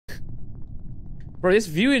Bro, this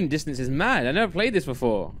viewing distance is mad. I never played this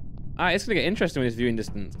before. Alright, it's gonna get interesting with this viewing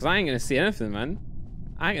distance. Because I ain't gonna see anything, man.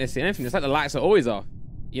 I ain't gonna see anything. It's like the lights are always off.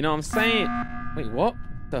 You know what I'm saying? Wait, what?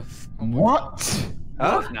 The f— What?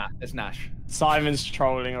 Huh? It's Nash. Simon's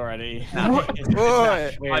trolling already.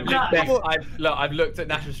 Boy. I've looked at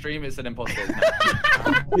Nash's stream. It's an imposter.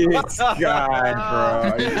 This guy,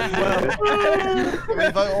 bro. Can we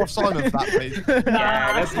vote off Simon for that, please?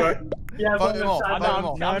 Yeah, that's what. Yeah, vote him off.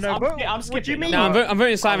 I'm skipping. No, I'm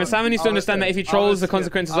voting Simon. Simon needs to understand that if he trolls, the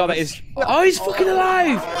consequences are that is. Oh, he's fucking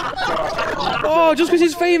alive! Oh, just because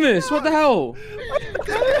he's famous. What the hell?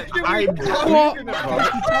 What?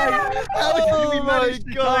 Oh my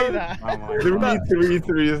god. 3.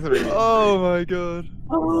 Oh my god.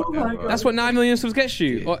 Oh my god. That's what 9 million subs gets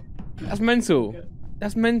you. What? That's mental.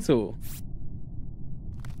 That's mental.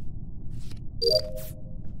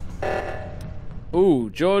 Ooh,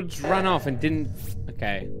 George ran off and didn't.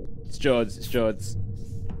 Okay, it's George. It's George.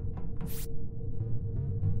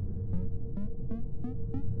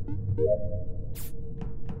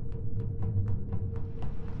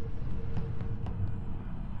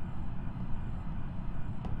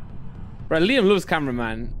 Bro, Liam loves camera,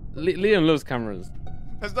 man. Liam loves cameras.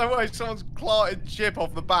 There's no way someone's clarted chip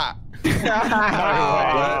off the bat. We're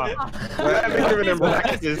giving him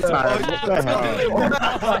practice time. What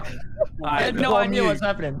the hell? I had no idea what's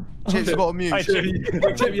happening. Chip's got a mute.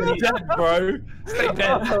 Chip, you're dead, bro. Stay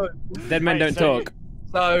dead. Dead men don't talk.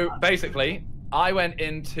 So basically, I went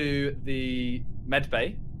into the med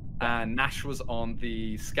bay, and Nash was on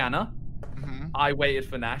the scanner. I waited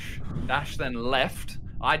for Nash. Nash then left.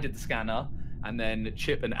 I did the scanner, and then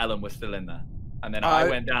Chip and Ellen were still in there. And then I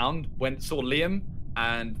went down, saw Liam,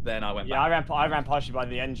 and then I went back. Yeah, I ran past you by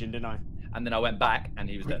the engine, didn't I? And then I went back, and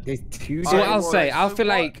he was dead. There's 2. So what I'll say, I'll feel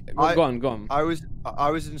like. Well, go on. I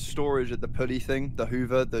was in storage at the pulley thing, the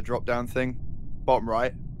Hoover, the drop down thing, bottom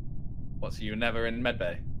right. What? So you were never in med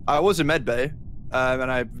bay? I was in med bay,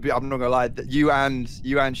 and I'm not gonna lie, that you and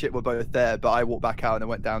Chip were both there, but I walked back out and then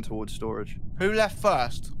went down towards storage. Who left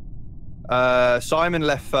first? Simon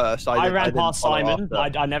left first. I ran past Simon.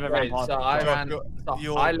 I never ran past. So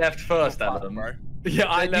I left first, Adam. Bro. Yeah,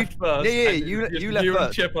 I left first. Yeah, you left you first.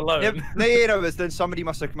 And Chip alone. No, then somebody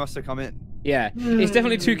must have come in. Yeah, it's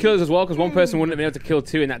definitely 2 kills as well, because one person wouldn't have been able to kill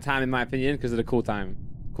 2 in that time, in my opinion, because of the cooldown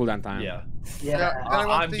time. Yeah.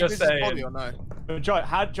 I'm just saying. But Josh,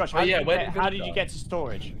 how did you get to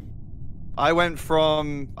storage? I went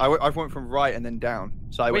from right and then down,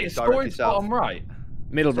 so I went directly south. Bottom right.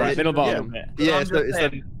 Middle bottom. Yeah,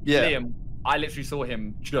 Liam, I literally saw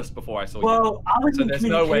him just before I saw you. Well, I was in there's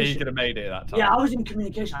no way he could have made it at that time. Yeah, I was in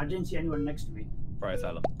communication. I didn't see anyone next to me. Right, it's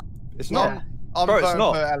Ellen. It's not. I'm Bro, it's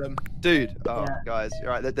not. for Ellen. Dude, guys, all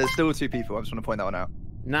right. There's still 2 people. I just want to point that one out.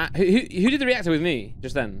 Nah, who did the reactor with me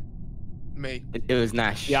just then? Me. It was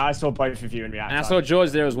Nash. Yeah, I saw both of you in reactor. And I saw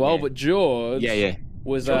George there as well, but George. Yeah.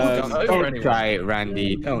 Was don't try it,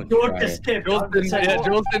 Randy. Don't try it. George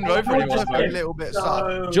didn't vote for anyone. A little bit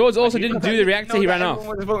sad. George also didn't do the reactor. He ran off.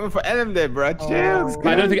 Everyone was voting for Ellen there, bro. But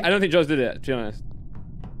I don't think George did it, to be honest.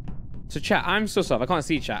 So chat, I'm sus of. I can't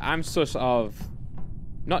see chat. I'm sus of.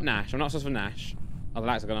 Not Nash. I'm not sus of Nash. Oh, the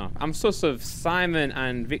lights are gone off. I'm sus of Simon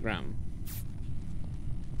and Vikram.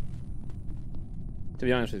 To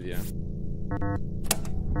be honest with you.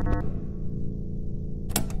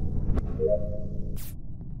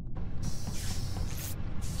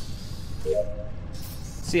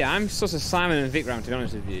 So yeah, I'm sus of Simon and Vikram, to be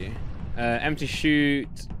honest with you. Empty shoot.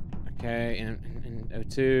 Okay, in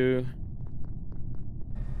O2.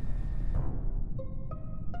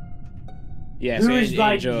 Yeah, Who so is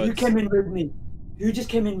like, George. you came in with me. Who just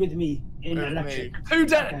came in with me in electric? Who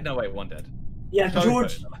dead? Okay. No, wait, one dead. Yeah,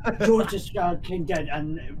 George just came dead,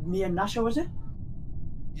 and me and Nasha, was it?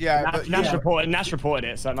 Yeah, Nash reported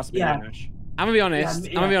it, so it must have been Nash. I'm gonna be honest.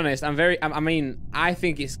 I'm gonna be honest. I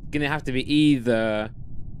think it's gonna have to be either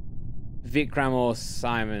Vikram or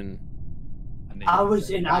Simon. I was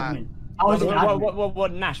in admin. I was in admin.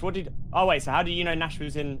 What Nash? What did? Oh wait. So how do you know Nash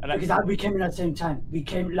was in? Because we came in at the same time. We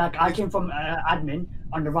came I came from admin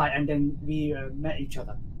on the right, and then we met each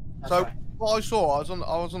other. So what I saw, I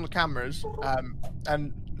was on the cameras,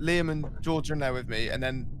 and Liam and George are in there with me, and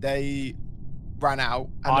then they ran out.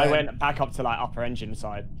 And I went back up to like upper engine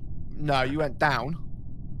side. No, you went down.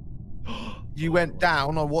 You went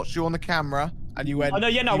down. I watched you on the camera, and you went. Oh no,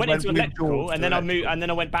 yeah, no, I went into electrical, and then I moved, and then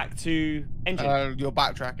I went back to engine. You're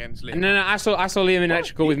backtracking, Liam. No, I saw Liam in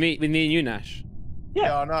electrical with me and you, Nash.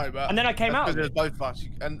 Yeah, I know, but. And then I came out. Because there's both of us,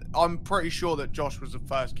 and I'm pretty sure that Josh was the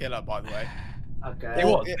first killer, by the way. Okay.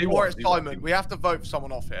 Or it's Simon. We have to vote for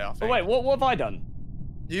someone off here. I think. But wait, what have I done?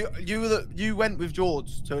 You went with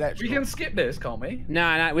George to We electrical. can skip this, can't we?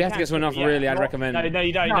 Nah, we have to get someone off. Yeah. Really, I'd recommend. No,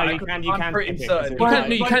 you don't. No, No, you can. You I'm can. pretty skip it, certain. because You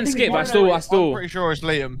can't. You can skip. I still. I'm pretty sure it's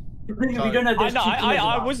Liam. We don't know. there's two killers I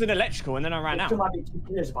about. was in electrical and then I ran There out. might be 2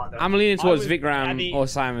 killers about that. I'm leaning towards was Vikram at the- or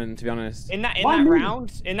Simon, to be honest. In that Why me?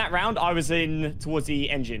 round, I was in towards the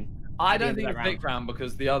engine. I At the don't end think of it's that Big Round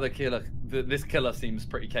because the other killer, this killer seems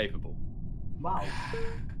pretty capable. Wow.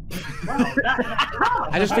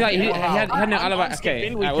 I just feel like he had no alibi. I'm Okay,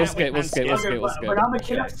 skipping, we we'll can- skip. we We'll can skip. We'll skip. skip. We'll But I'm a skip.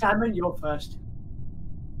 killer. Simon, you're first.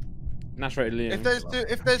 Nash rated Liam.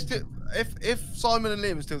 If Simon and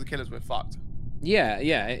Liam are still the killers, we're fucked. Yeah,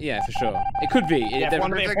 for sure. It could be. Yeah, if There-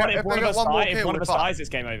 one of if they got us one more die, if kill, one of we're us fucked. dies, it's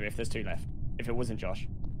game over. If there's 2 left, if it wasn't Josh.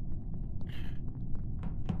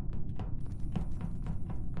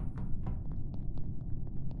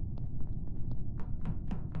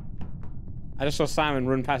 I just saw Simon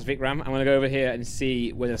run past Vikram. I'm gonna go over here and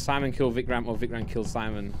see whether Simon killed Vikram or Vikram killed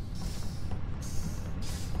Simon.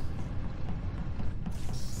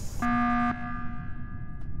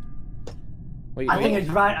 What you I think doing?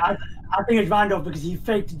 it's I think it's Randolph because he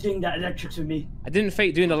faked doing that electrics with me. I didn't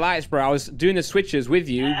fake doing the lights, bro. I was doing the switches with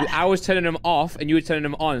you. I was turning them off and you were turning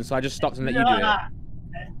them on, so I just stopped and let you do it.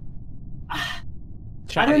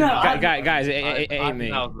 I don't know. Guys, it ain't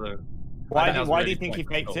me. Why do you think he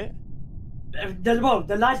faked it?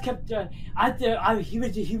 The lights kept.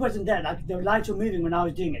 He wasn't there. Like the lights were moving when I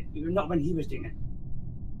was doing it, not when he was doing it.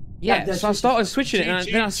 Yeah, the so I started switching it and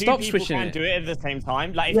then I stopped Two people switching can it. do it at the same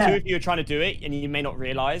time. Like if Yeah. 2 of you are trying to do it and you may not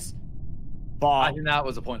realize, but I think that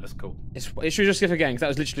was a pointless call. It should just skip again because that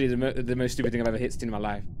was literally the most stupid thing I've ever hit in my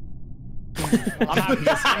life. I'm happy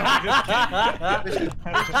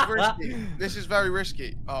to This is very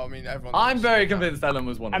risky. Oh, I mean, everyone. I'm very convinced Ellen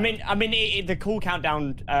was one. I Of mean, the cool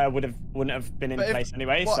countdown wouldn't have been in But if- place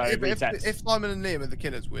anyway, What, so it if resets. if Simon and Liam are the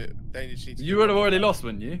killers, they just need to. you would have already lost,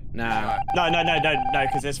 wouldn't you? Nah. No,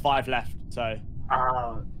 because there's 5 left. So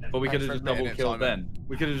But we could Thanks have for just double admitting it, killed Simon. then.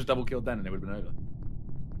 We could have just double killed then, and it would have been over.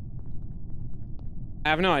 I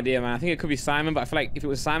have no idea, man. I think it could be Simon, but I feel like if it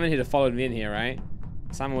was Simon, he'd have followed me in here, right?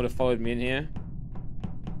 Simon would have followed me in here.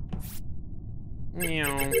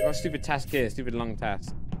 What stupid task here, stupid long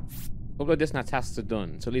task. Upload this now, tasks are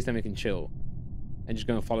done, so at least then we can chill. And just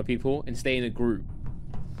go and follow people and stay in a group.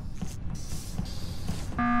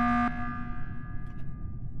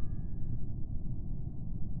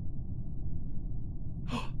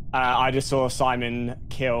 I just saw Simon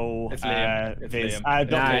kill It's Liam. It's Viz.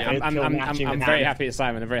 Liam. I'm very happy it's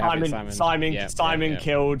Simon. I'm very happy it's Simon. Simon Yeah.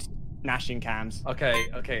 killed Nash in cams. Okay,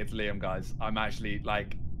 it's Liam, guys. I'm actually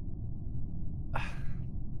like,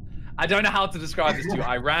 I don't know how to describe this to you.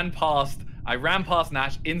 I ran past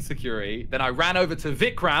Nash in security, then I ran over to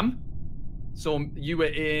Vikram. So you were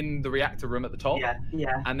in the reactor room at the top.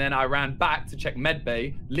 Yeah. And then I ran back to check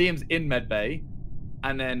medbay. Liam's in medbay.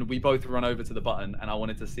 And then we both run over to the button, and I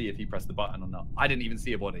wanted to see if he pressed the button or not. I didn't even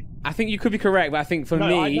see a body. I think you could be correct, but I think for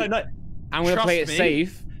me, I'm gonna Trust play it me.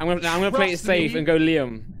 safe. I'm gonna play it Trust safe me. and go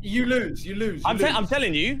Liam. You lose. I'm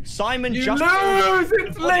telling you, Simon You just lose!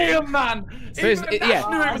 It's Liam, man! So it's- Even yeah.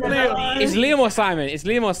 Nash knew it was Liam. It's Liam or Simon. It's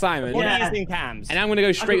Liam or Simon. What Yeah. is in cams? And I'm gonna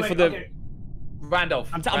go straight for the. Okay. Randolph.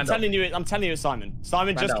 I'm telling you, it's Simon.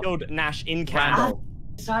 Simon just Randolph. killed Nash in cams, Randolph.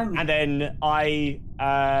 Simon. and then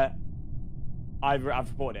I've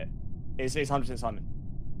reported it. It's 100% Simon.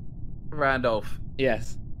 Randolph,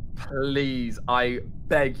 Yes. please, I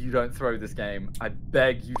beg you don't throw this game. I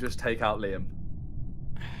beg you just take out Liam.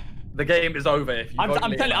 The game is over if you vote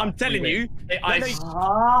Liam out. I'm telling We you. win.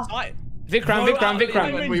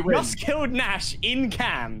 Vikram. we win. Just killed Nash in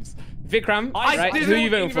cams. Vikram. I Right. didn't Who are you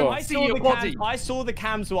voting even for? see your body. I saw the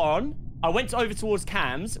cams were on. I went over towards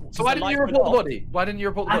cams. So why didn't you report the body? Why didn't you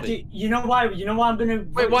report the body? Actually, you know why? You know why I'm gonna.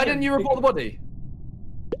 Wait, why didn't you report the body?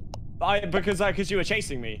 Because you were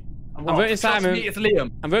chasing me. I'm voting Trust Simon. me, it's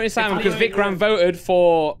Liam. I'm voting Simon because Liam. Vikram voted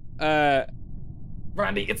for.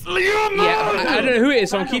 Randy, it's Liam! Yeah, I don't know who it is,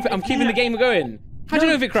 so I'm keeping the game going. How do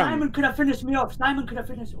you know Vikram? Simon could have finished me off. Simon could have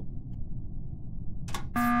finished.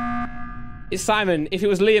 It's Simon. If it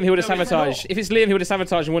was Liam, he would have No, it's sabotaged. not. If it's Liam, he would have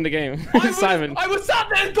sabotaged and won the game. It's Simon. I was sat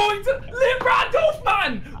there going to Liam Randolph,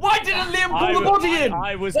 man! Why didn't Liam call the body in?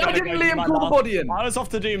 I was Why gonna didn't go do Liam my call the last- body in? I was off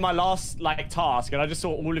to do my last task, and I just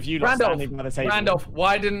saw all of you lot Randolph, standing by the table. Randolph,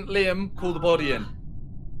 why didn't Liam call the body in?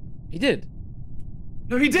 He did.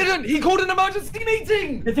 No, he didn't. He called an emergency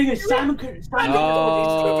meeting. The thing is, Simon could. Simon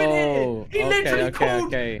Oh. He literally called.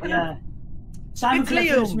 Okay. Yeah. Simon It's could have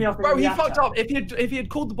finished me Liam. off. in Bro, the he reactor. fucked up. If he had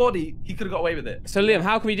called the body, he could have got away with it. So Liam,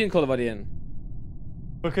 how come you didn't call the body in?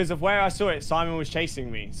 Because of where I saw it, Simon was chasing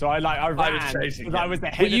me. So I ran. chasing because I him. was the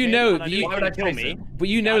head But of you it, know, and I knew he you- was Why would gonna I kill chase me. him? But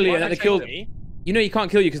you know, And Liam, why that the would I kill. chase me? You know you can't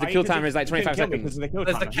kill you because the kill Because timer is like you couldn't 25 kill me seconds. because of the kill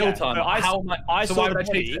There's the timer. kill Yeah. timer. But How am I so saw why the would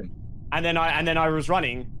I chase body, him? and then I was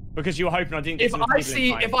running because you were hoping I didn't get If to the I people in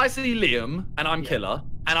see time. if I see Liam and I'm killer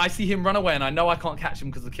and I see him run away and I know I can't catch him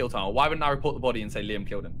because of the kill timer, why wouldn't I report the body and say Liam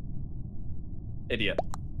killed him? Idiot.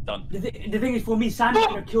 Done. The thing is, for me, Simon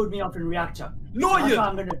could have killed me off in reactor. Lawyered! That's why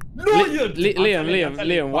I'm gonna.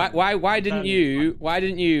 Liam, why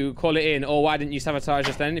didn't you call it in, or why didn't you sabotage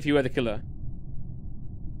just then if you were the killer?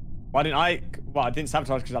 Why didn't I? Well, I didn't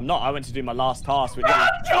sabotage because I'm not. I went to do my last task, which is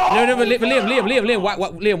No, but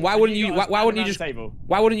Liam, why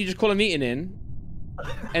wouldn't you just call a meeting in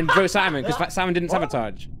and vote Simon because Simon didn't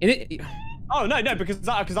sabotage? Oh no, because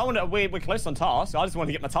I want to. We're close on task. I just want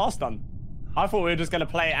to get my task done. I thought we were just gonna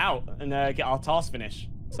play it out and get our task finished.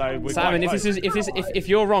 So we're Simon, quite close. if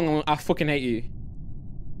you're wrong, I fucking hate you.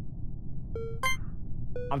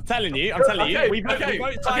 I'm telling you. Okay, We vote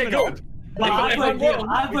Simon good. off.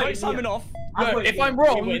 I We vote Simon off. Look, if I'm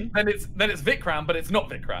wrong, then it's Vikram, but it's not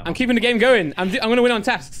Vikram. I'm keeping the game going. I'm gonna win on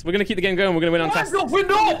tasks. We're gonna keep the game going. We're gonna win on tasks. We're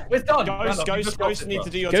not. It's done. Ghost need to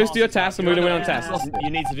do your Ghost, task. do your task, and we're gonna win on tasks. You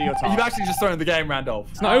need to do your task. You've actually just thrown the game, Randolph.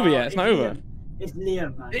 It's not over yet. It's not over. It's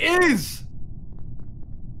Liam, man. It is.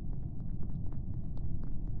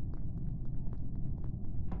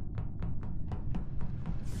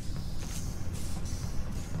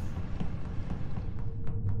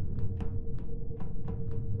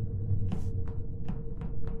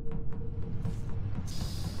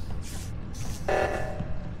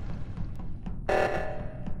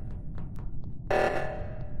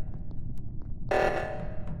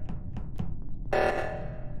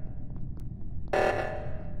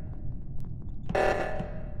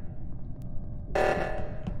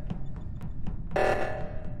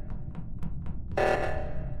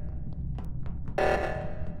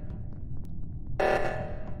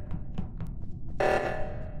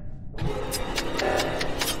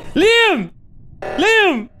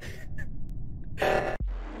 Liam!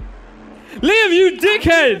 Liam, you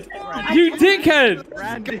dickhead! You dickhead!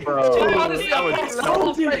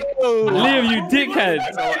 Liam, you dickhead!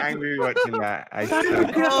 I'm so angry watching that.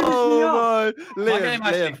 Oh my! My game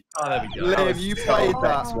actually. Liam, Oh, there we go. Liam, you played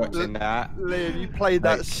that. watching that. Liam, you played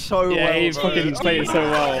that so well. Yeah, he bro. fucking played it so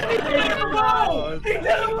well. He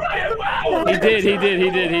didn't play it well.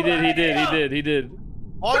 He did.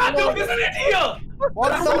 Randolph is an idiot! Why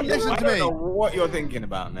does no one listen I to don't me? know what you're thinking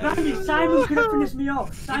about, man. Simon could have finished me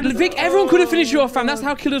off. Vic, everyone could have finished you off, fam. That's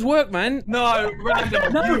how killers work, man. No,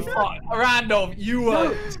 Randolph, Randolph, you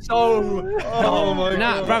were so. Oh my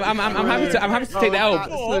Nah, god. bro, I'm happy to take the L.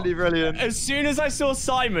 Absolutely brilliant. As soon as I saw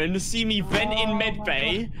Simon see me vent in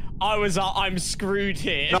medbay, I was like, I'm screwed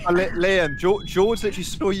here. No, Liam, George literally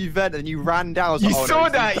saw you vent and you ran down. I was You like, oh, saw no,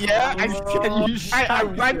 that, yeah?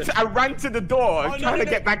 I ran to the door, trying to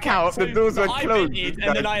get back out. The doors were I closed. vented,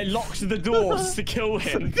 and then I locked the doors to kill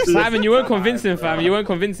him. Simon, you weren't convincing, fam. You weren't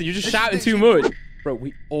convincing. You're just shouting too much. Bro,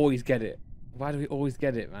 we always get it. Why do we always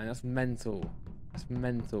get it, man? That's mental. That's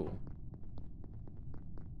mental.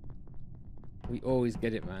 We always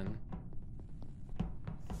get it, man.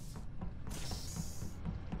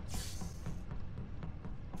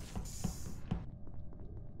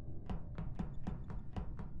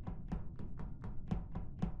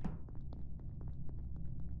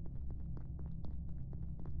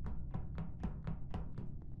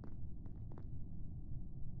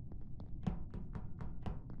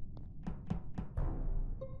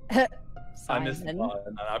 I missed the button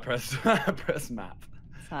and I pressed map.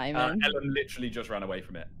 Simon. Ellen literally just ran away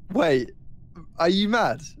from it. Wait, are you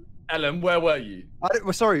mad? Ellen, where were you?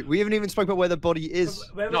 Well, sorry, we haven't even spoken about where the body is.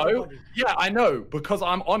 No, yeah, I know, because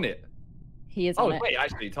I'm on it. He is Oh, on it. wait,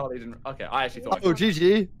 actually, Tarly didn't. Okay, I actually thought. Oh,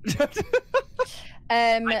 GG.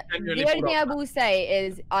 The genuinely only thing I pulled up will say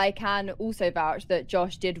is I can also vouch that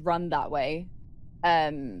Josh did run that way.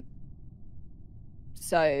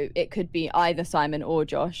 So it could be either Simon or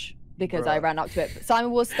Josh because I ran up to it.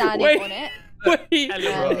 Simon was standing Wait. on it,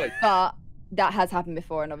 Wait. but that has happened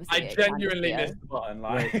before, and obviously I it can genuinely just be missed the button.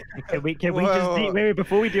 Like, Can we just Whoa. wait,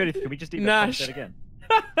 before we do anything? Can we just do Nash. that again?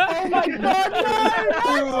 Oh my god,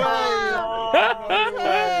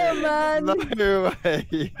 no! No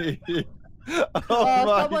way. Oh,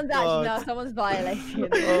 my someone's god. actually someone's violating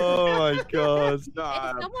it. Oh my god. Is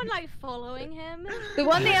someone like following him? The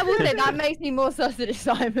one thing I will say that makes me more sus than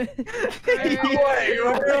Simon. wait.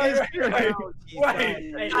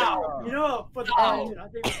 Ow. You know, for the I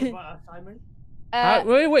think it's about Simon.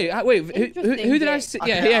 Wait. Who did I see?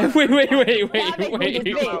 Yeah. Wait.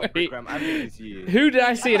 Who did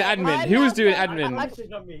I see in admin? Who was doing admin? Actually,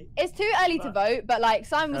 not me. It's too early to vote, but like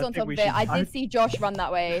Simon was I on think top we of it. should- I did see Josh run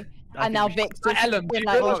that way, And now Vic's just Ellen, do you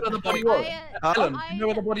been know like, where the body was? Ellen, do you know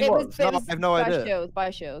where the body was? it No, was I have no by idea. shields, by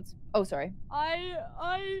shields. Oh, sorry. I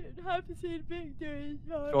have seen Victor.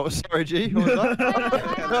 Oh, sorry, G. What was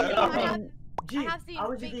that? Gee, have seen how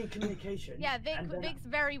was Vic- he doing communication? Yeah, And then- Vic's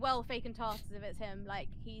very well faking tasks if it's him. Like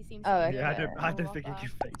he seems. Oh, to okay. be Yeah, doing it I don't all, think he but- can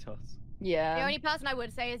fake toss. Yeah. The only person I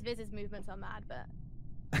would say is Viz's movements are mad, but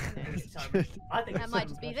I think that might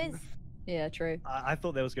just be Viz. Yeah, true. I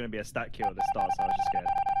thought there was going to be a stat kill at the start, so I was just scared.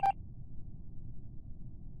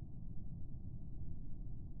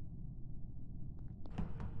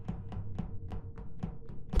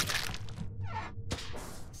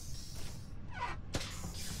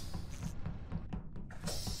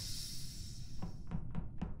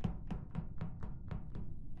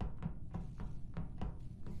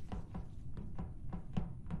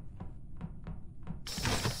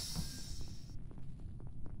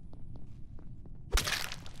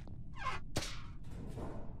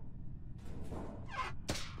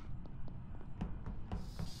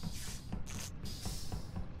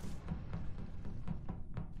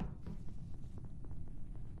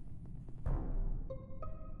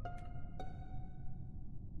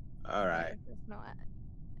 All right. It's not.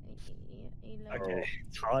 Okay,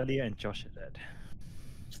 Talia and Josh are dead.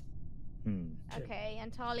 Okay,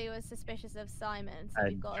 and Talia was suspicious of Simon, so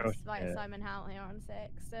we've And got Josh, Simon out here on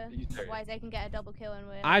 6. Why they can get a double kill and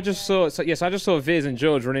win. I just saw, so I just saw Viz and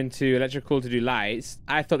George run into electrical to do lights.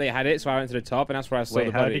 I thought they had it, so I went to the top, and that's where I saw Wait,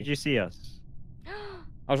 the how body. did you see us?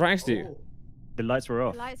 I was right next to you. The lights were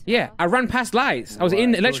off. Yeah, I ran past lights. I was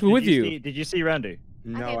in George, electrical with did you. Did you see Randy?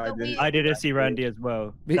 No, Okay, I but didn't. I didn't see Randy as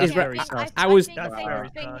well. It's That's very- very sus. I was- think the That's safest very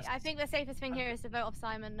thing, sus. I think the safest thing here is to vote off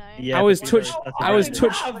Simon. No. Yeah, I was but touched. that's I was very-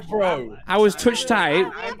 touched. Bro. I was touched tight.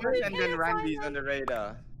 I was, and then Randy's on the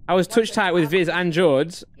radar. I was touched tight with Viz and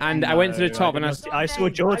George, and I went to the No, top, and I saw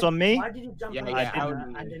George on me. Why did you jump Yeah, on yeah, it I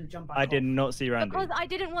and would- then jump back I off? did not see Randy. Because I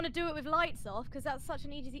didn't want to do it with lights off, because that's such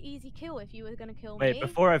an easy kill if you were going to kill Wait, me.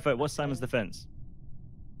 before I vote, what's Simon's defense?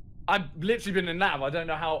 I've literally been in nav. I don't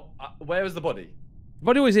know how. Where was the body?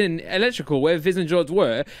 Body was in electrical where Viz and George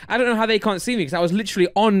were. I don't know how they can't see me because I was literally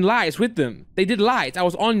on lights with them. They did lights. I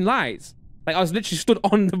was on lights. Like I was literally stood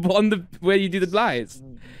on the where you do the lights.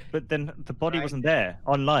 But then the body wasn't there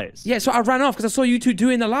on lights. Yeah, so I ran off because I saw you two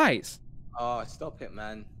doing the lights. Oh, stop it,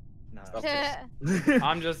 man. No. Stop it.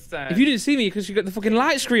 I'm just saying. If you didn't see me because you got the fucking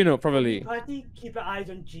light screen up, probably. Party, keep your eyes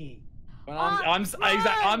on G. I'm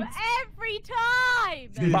every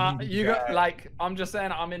time. But you got like. I'm just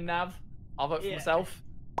saying. I'm in nav. I'll vote for myself.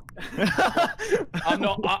 I'm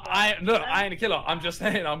not. Look, I ain't a killer. I'm just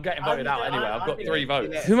saying. I'm getting voted out anyway. I've got 3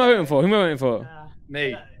 votes. Who am I voting for? Who am I voting for?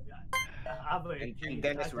 Me. And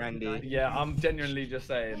Dennis Randy. Yeah, I'm genuinely just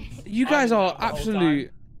saying. You guys I've been are out the whole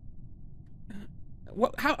absolute.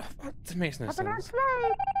 What? How? That makes no sense.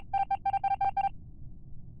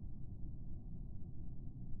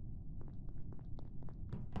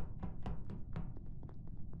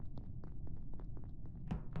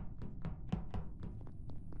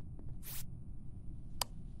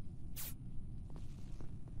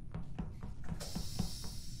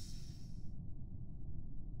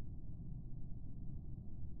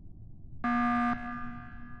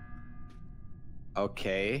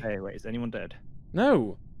 Okay. Hey, wait, is anyone dead?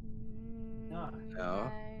 No.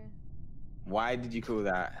 No. Why did you call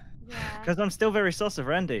that? Because I'm still very sus of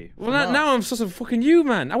Randy. Well, now I'm sort of fucking you,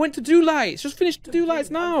 man. I went to do lights. Just finished to do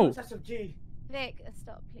lights now. Vic,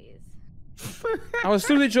 stop, please. I was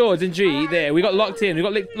still with George and G there. We got locked in. We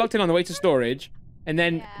got locked in on the way to storage. And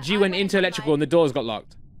then G went into electrical and the doors got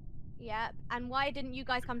locked. Yeah, and why didn't you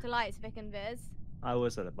guys come to lights, Vic and Viz? I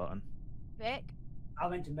was at the bottom. Vic? I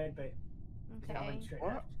went to medbay. Okay. I went straight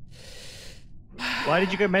left. Why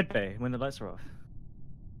did you go medbay when the lights were off?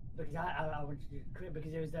 Because I wanted to quit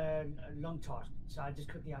because it was a long task, so I just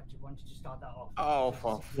quickly wanted to start that off. Oh,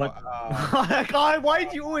 for What? God, why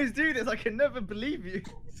do you always do this? I can never believe you.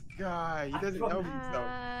 This guy, he doesn't know himself.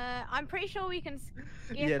 I'm pretty sure we can skip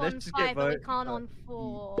Yeah, let's on just get 5, but we vote. can't on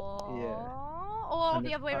 4. Or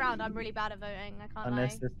the other way around. I'm really bad at voting. I can't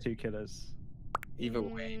Unless lie. there's 2 killers. Either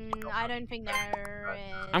way. I don't think there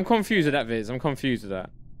is. I'm confused with that, Viz. I'm confused with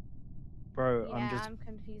that. Bro, Yeah, I'm just... I'm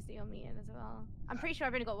confused that you're meeting as well. I'm pretty sure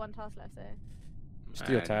I've only got 1 task left, so. Just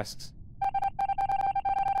do your tasks.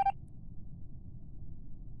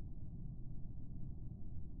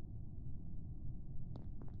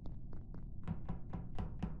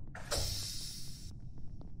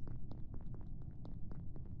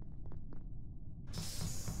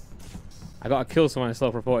 I gotta kill someone and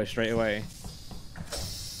self-report it straight away.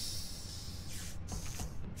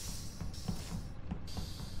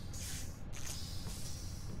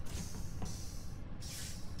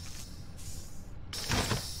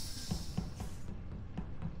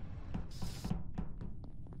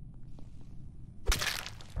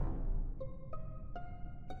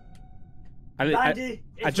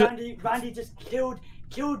 Randy just killed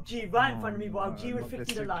G right in front of me while G was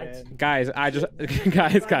fixing the lights. Guys,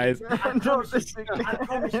 guys. I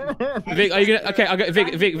promise you. Vic, are you gonna? Okay, I'll get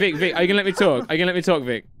Vic. Are you gonna let me talk? Are you gonna let me talk,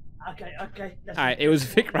 Vic? Okay. Alright, it was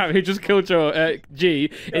Vic Ram who just killed your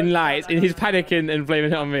G in lights, and he's panicking and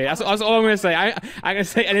blaming it on me. That's all I'm gonna say. I'm gonna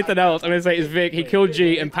say anything else. I'm gonna say it's Vic. He killed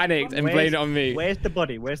G and panicked and blamed it on me. Where's the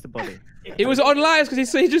body? It was on lights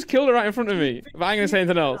because he just killed her right in front of me. But I'm gonna say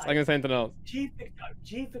anything else. G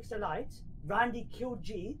fixed the lights. Randy killed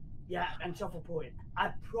G. Yeah, and self-reported.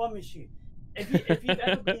 I promise you. If you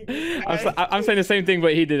ever believe me, I'm saying the same thing,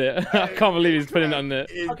 but he did it. I can't believe he's putting it on there.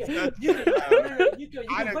 Okay, you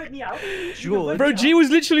can vote me out. Bro, G was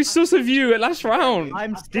literally sus of you at last round.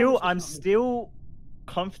 I'm still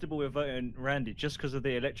comfortable with voting Randy just because of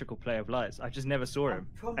the electrical play of lights. I just never saw him.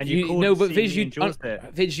 And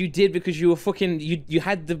Viz, you did because you were fucking you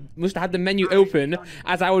must have had the menu open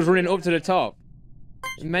as I was running up to the top.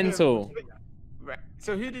 Mental.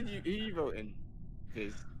 So who you vote in,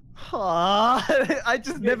 Viz? I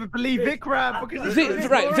just never believe Vikram because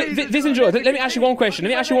Viz and George, let me ask you one question.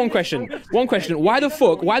 One question. Why the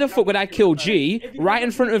fuck would I kill G right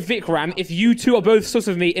in front of Vikram if you two are both sus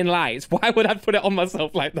of me in lights? Why would I put it on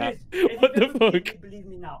myself like that? What the fuck? Believe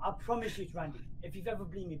me now. I promise you, it's Randy. If you've ever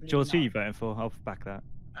believed me, George, who are you voting for? I'll back that.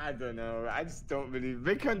 I don't know. I just don't believe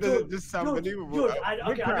Vikram doesn't just sound believable. I'm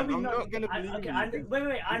not gonna believe you.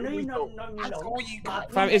 Wait. I know you know me.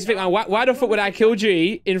 Fam, it's Vikram. Why the fuck would I kill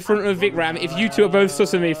G in front of Vikram if you two are both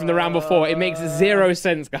sus of me from the round before? It makes zero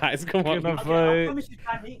sense, guys. Come on. I'm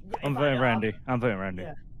voting Randy. Yeah. Bye,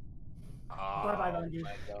 Randy.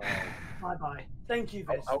 Bye. Thank you,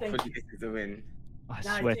 Viz. Hopefully this is a win. I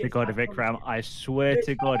swear to God, Vikram. I swear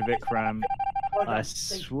to God, Vikram. I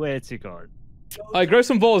swear to God. Alright, grow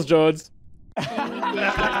some balls, George. Oh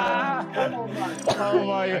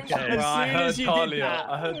my God. As soon as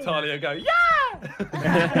I heard Talia go,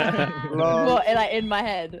 yeah! What, like in my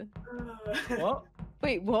head? What?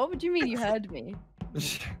 Wait, what do you mean you heard me?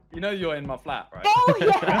 You know you're in my flat, right? Oh,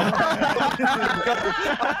 yeah!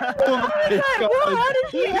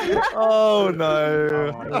 Oh no.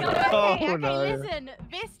 Okay, listen,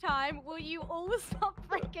 this time, will you all stop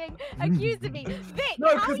freaking accusing me? Vic,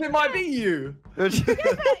 no, because it might be you. Yeah, but you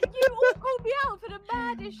all called me out for the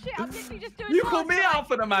maddest shit. I'm literally just doing You called me out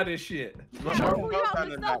for the maddest shit. I called you out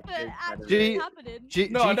for stuff that actually happening.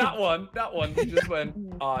 No, that one, you just went,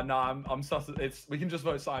 oh, no, I'm sus. We can just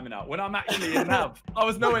vote Simon out. When I'm actually in Nav, I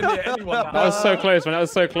was nowhere near anyone. That was so close, man. That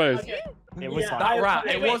was so close. Okay. It was that round.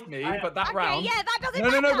 It was me, but that round. Yeah, that doesn't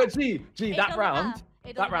matter. No, but G, that round,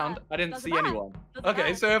 I didn't see anyone.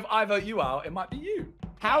 Okay, so if I vote you out, it might be you.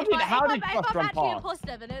 How did Josh run past?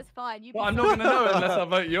 I'm not gonna know unless I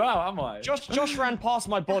vote you out, am I? Josh ran past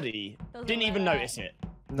my body. Didn't even notice it.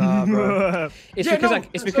 Nah, bro. It's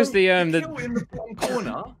because the kill in the bottom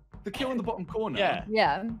corner. The kill in the bottom corner. Yeah.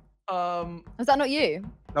 Yeah. Was that not you?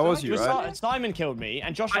 That was you, right? Simon killed me,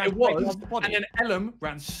 and Josh ran past the body. And then Ellum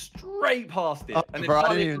ran straight past it. And bro, I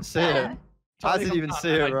didn't even see it. I didn't even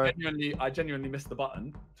see it, right? I genuinely missed the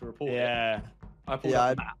button to report it. Yeah. I pulled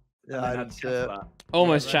up the map. Yeah, I didn't see it.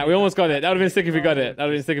 Almost, chat. We almost got it. That would have been sick if we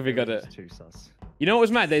got it. Too sus. You know what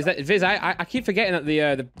was mad? Is that Viz, I keep forgetting that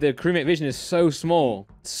the crewmate vision is so small.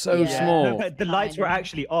 Small. No, but the lights were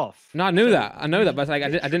actually off. No, I knew that. But like I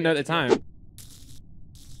didn't know at the time.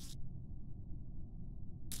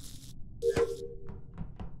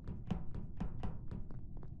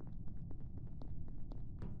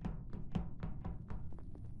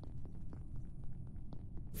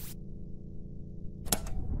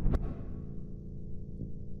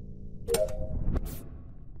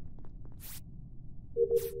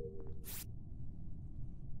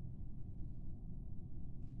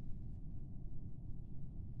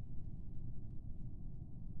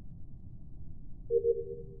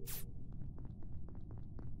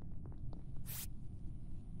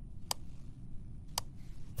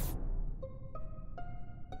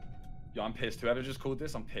 Yo, I'm pissed. Whoever just called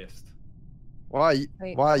this, I'm pissed. Why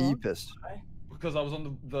are you pissed? Because I was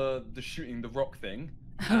on the shooting the rock thing.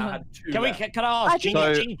 And I had two Can I ask? G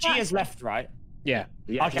is left, right? Yeah.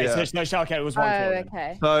 Okay, yeah. So okay, it was one.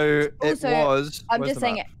 Okay. So also, it was. I'm just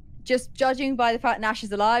saying it. Just judging by the fact Nash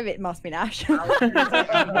is alive, it must be Nash. Nash.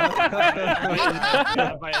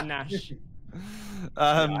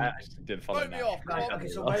 I actually did follow Nash.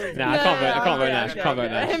 Nah, I can't vote Nash. Can't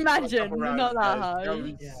vote Nash. Imagine, not that hard. That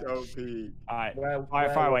would be so big.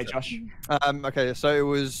 Alright, fire away, Josh. Okay, so it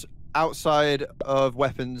was outside of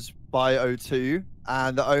weapons by O2,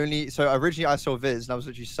 and originally I saw Viz, and I was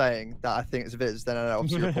literally saying that I think it's Viz, then I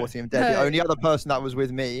obviously reporting him dead. The only other person that was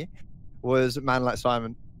with me was Man Like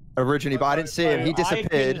Simon. originally, but I didn't see him. He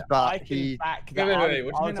disappeared, but he. Wait.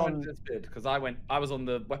 What do you mean I disappeared? Because I was on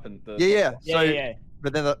the weapon. Yeah. Yeah.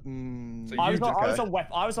 But then I was on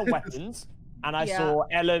weapons, and I saw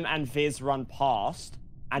Ellen and Viz run past,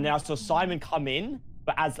 and then I saw Simon come in.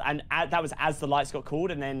 But that was as the lights got called,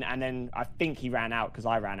 and then I think he ran out because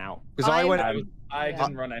I ran out. Because I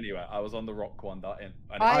didn't run anywhere. I was on the rock one that in.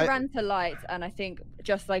 I ran to lights, and I think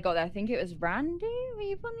just as I got there, I think it was Randy. Were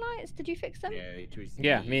you on lights? Did you fix them?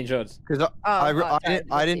 Yeah, me and George. Because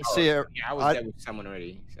I didn't see it. Yeah, I was there with someone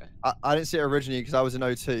already. So. I didn't see it originally because I was in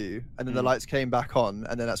O2, and then the lights came back on,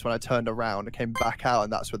 and then that's when I turned around and came back out,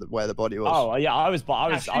 and that's where the body was. Oh yeah, I was in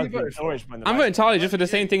storage. I'm voting Talia just for the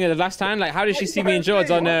same thing as last time. Like, how did she see me and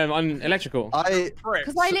George on electrical?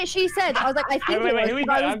 Because I literally said, I was like, I think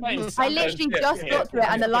I literally just got to it,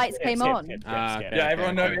 and the lights came on. Yeah,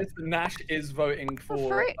 everyone noticed that Nash is voting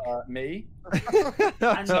for me.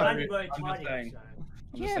 And So, Randy voted I'm Talia.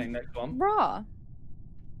 just saying next one. Raw.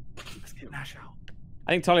 Let's get Nash out.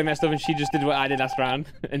 I think Talia messed up and she just did what I did last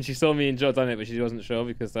round, and she saw me and George on it, but she wasn't sure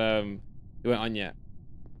because they weren't on yet.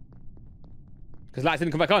 Because lights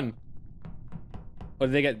didn't come back on. Or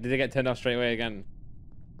did they get turned off straight away again?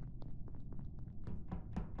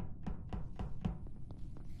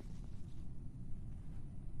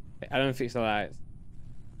 I don't fix the lights.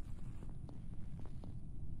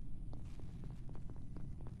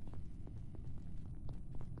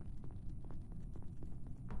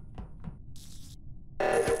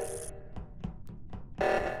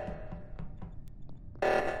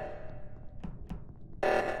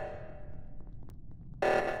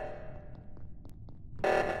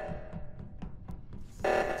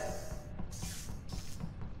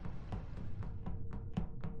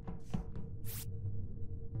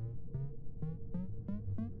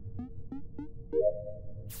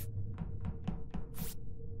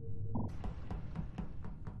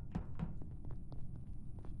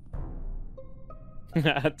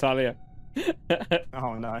 Talia.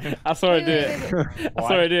 Oh no. I saw her do it. I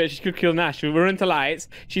saw her do it. She could kill Nash. We were into lights.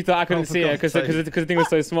 She thought I couldn't see her because the thing was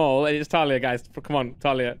so small. And it's Talia, guys. Come on,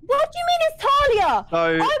 Talia. What do you mean it's Talia?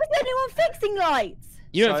 I was the only one fixing lights.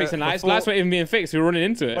 You weren't fixing lights. Lights weren't even being fixed. We were running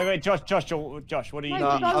into it. Wait, Josh, what are you doing?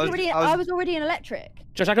 I was already in electric.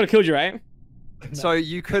 Josh, I could have killed you, right? So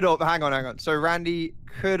you could have. Hang on. So Randy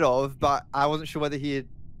could have, but I wasn't sure whether he had.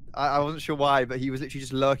 I wasn't sure why, but he was literally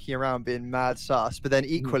just lurking around being mad sus. But then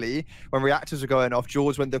equally, when reactors were going off,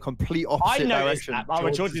 George went the complete opposite direction.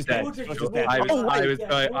 George is dead. I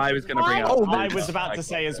was going to bring up. I was about to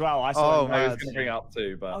say as well. I was going to bring up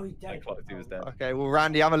too, but I clocked he was dead. Okay, well,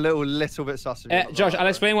 Randy, I'm a little bit sus. Josh, I'll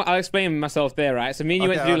explain myself there, right? So me and you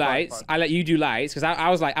went to do lights. I let you do lights because I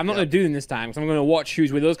was like, I'm not going to do them this time because I'm going to watch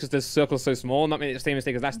who's with us because the circle's so small. Not make the same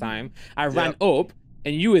mistake as last time. I ran up.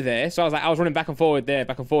 And you were there, so I was running back and forward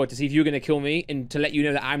to see if you were going to kill me and to let you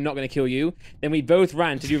know that I'm not going to kill you. Then we both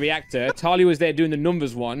ran to do reactor. Talia was there doing the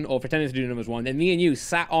numbers one, or pretending to do the numbers one. Then me and you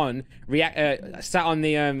sat on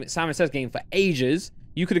the Simon Says game for ages.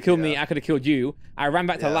 You could have killed me, I could have killed you. I ran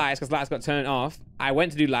back to lights because lights got turned off. I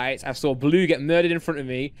went to do lights. I saw blue get murdered in front of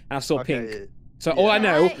me, and I saw pink. So all I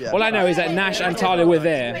know is that Nash and Talia were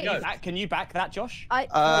there. Can you back that, Josh?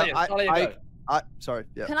 Sorry.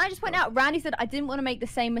 Yeah. Can I just point out, Randy said I didn't want to make the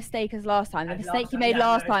same mistake as last time. The mistake he made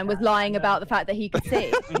last time was lying about the fact that he could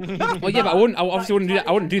see. Well, yeah, but I obviously wouldn't do that.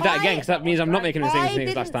 I wouldn't do that again because that means I'm not making the same mistake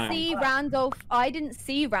as last time. I didn't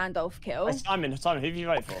see Randolph kill. Simon, who did you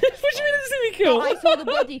vote for? What do you mean didn't see me kill? I saw the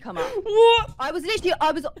body come up. What? I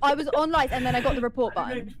was on lights and then I got the report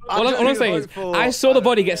button. All I'm saying is I saw the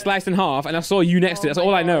body get sliced in half and I saw you next to it. That's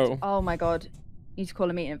all I know. Oh my god. You need to call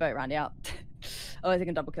a meeting and vote Randy out. Oh, is it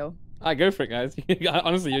gonna double kill? Alright, go for it, guys.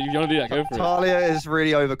 Honestly, you want to do that, go for it. Talia is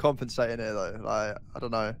really overcompensating here, though. Like, I don't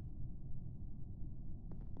know.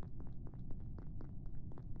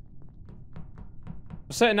 I'm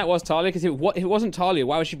certain that was Talia, because if it wasn't Talia,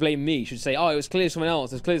 why would she blame me? She should say, oh, it was clearly someone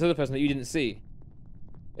else. It was clearly this other person that you didn't see.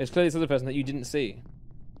 It was clearly this other person that you didn't see.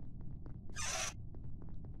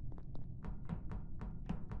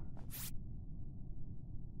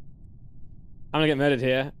 I'm gonna get murdered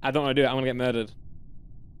here. I don't want to do it. I'm gonna get murdered.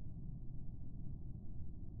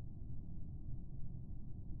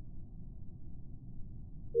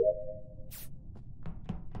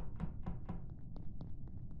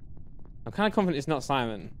 I'm kind of confident it's not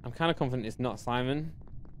Simon. I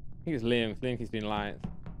think it's Liam. Liam keeps being lies.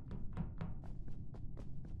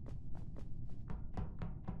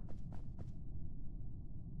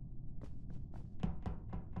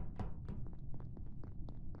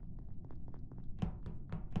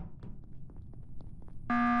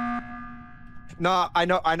 No, I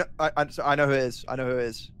know who it is. I know who it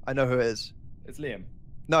is. It's Liam.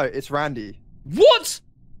 No, it's Randy. What?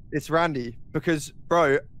 It's Randy because,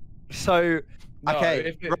 bro. So No,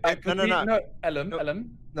 okay, no,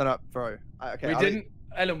 Ellen. no, bro. Okay, We didn't,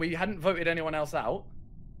 Ellen. We hadn't voted anyone else out.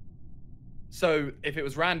 So if it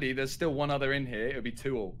was Randy, there's still one other in here. It would be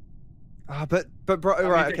 2-2. But bro, That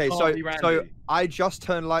right? means it Okay, can't be so Randy. I just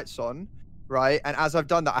turned lights on, right? And as I've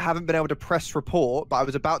done that, I haven't been able to press report, but I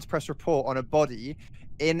was about to press report on a body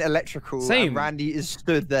in electrical. Same. And Randy is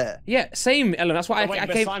stood there. Yeah, same, Ellen. That's why Wait, I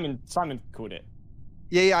but came. Simon called it.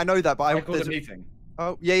 Yeah, I know that, but I called a there's meeting.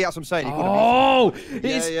 Oh, yeah, that's what I'm saying. He called a meeting. Oh,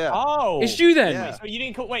 it's yeah. Oh, it's you then. Yeah. so you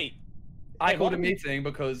didn't call? Wait, I Wait, called a what? meeting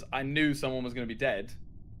because I knew someone was going to be dead.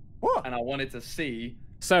 What? And I wanted to see.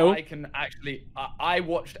 So I can actually. I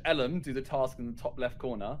watched Ellen do the task in the top left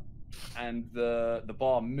corner, and the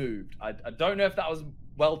bar moved. I don't know if that was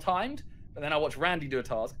well timed, but then I watched Randy do a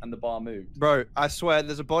task and the bar moved. Bro, I swear,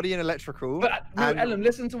 there's a body in electrical. But no, and- Ellen,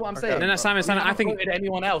 listen to what I'm saying. No, Simon, We I haven't think voted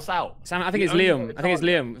anyone else out. Simon, I think We it's only Liam. voted I think it's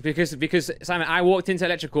Talia. Liam because Simon, I walked into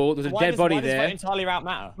electrical. There was a dead body why there. Does voting Talia out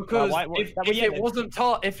matter? Because Why- if it wasn't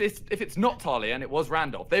if it's not Talia and it was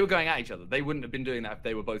Randolph, they were going at each other. They wouldn't have been doing that if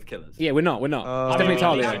they were both killers. Yeah, we're not. We're not. Oh. It's definitely We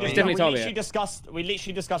Talia. literally It's definitely We Talia.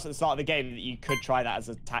 literally discussed at the start of the game that you could try that as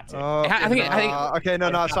a tactic. I think- Okay,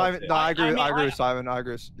 no, Simon. No, I agree. I mean, I agree I- with Simon. I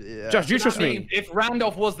agree. Yeah. Josh, you That trust means me? If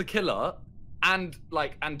Randolph was the killer and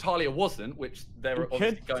Talia wasn't, which they were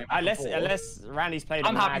obviously Could, going back and forth, unless Randy's played.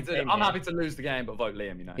 I'm a happy mad to game I'm here. happy to lose the game, but vote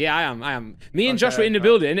Liam. You know. Yeah, I am. Me and Okay, Josh were in the right.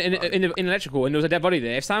 building in electrical, and there was a dead body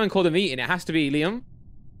there. If Simon called a meeting, it has to be Liam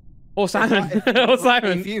or Simon or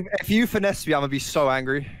Simon. If you finesse me, I'm gonna be so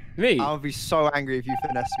angry. Me. I'm gonna be so angry if you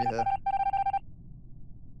finesse me here.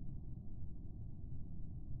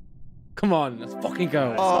 Come on, let's fucking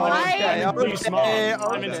go. Oh, okay, Too smart.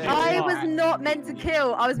 Simon's too I smart. was not meant to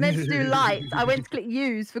kill. I was meant to do lights. I went to click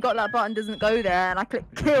use, forgot that button doesn't go there, and I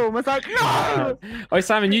clicked kill and was like, no! Oh,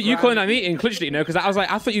 Simon, you called that meeting clutchly, you know, because I was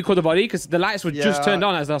like, I thought you called the body because the lights were just Yeah. turned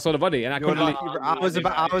on as I saw the body, and I couldn't. I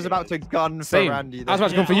was about to gun Same. for Randy. I was about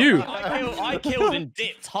to gun for you. I killed and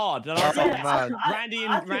dipped hard, and I was Oh, like, man. Randy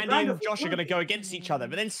I and think Randy and Josh are gonna go against each other.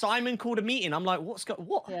 But then Simon called a meeting. I'm like, what?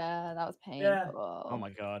 Yeah, that was painful. Yeah. Oh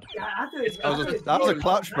my god. Yeah, I thought it That was a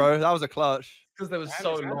clutch, bro. That was a clutch. Because there was I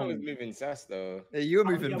so was long. moving sus though. Yeah, you were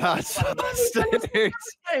moving yeah, bad.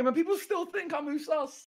 Hey, man, people still think I move sus.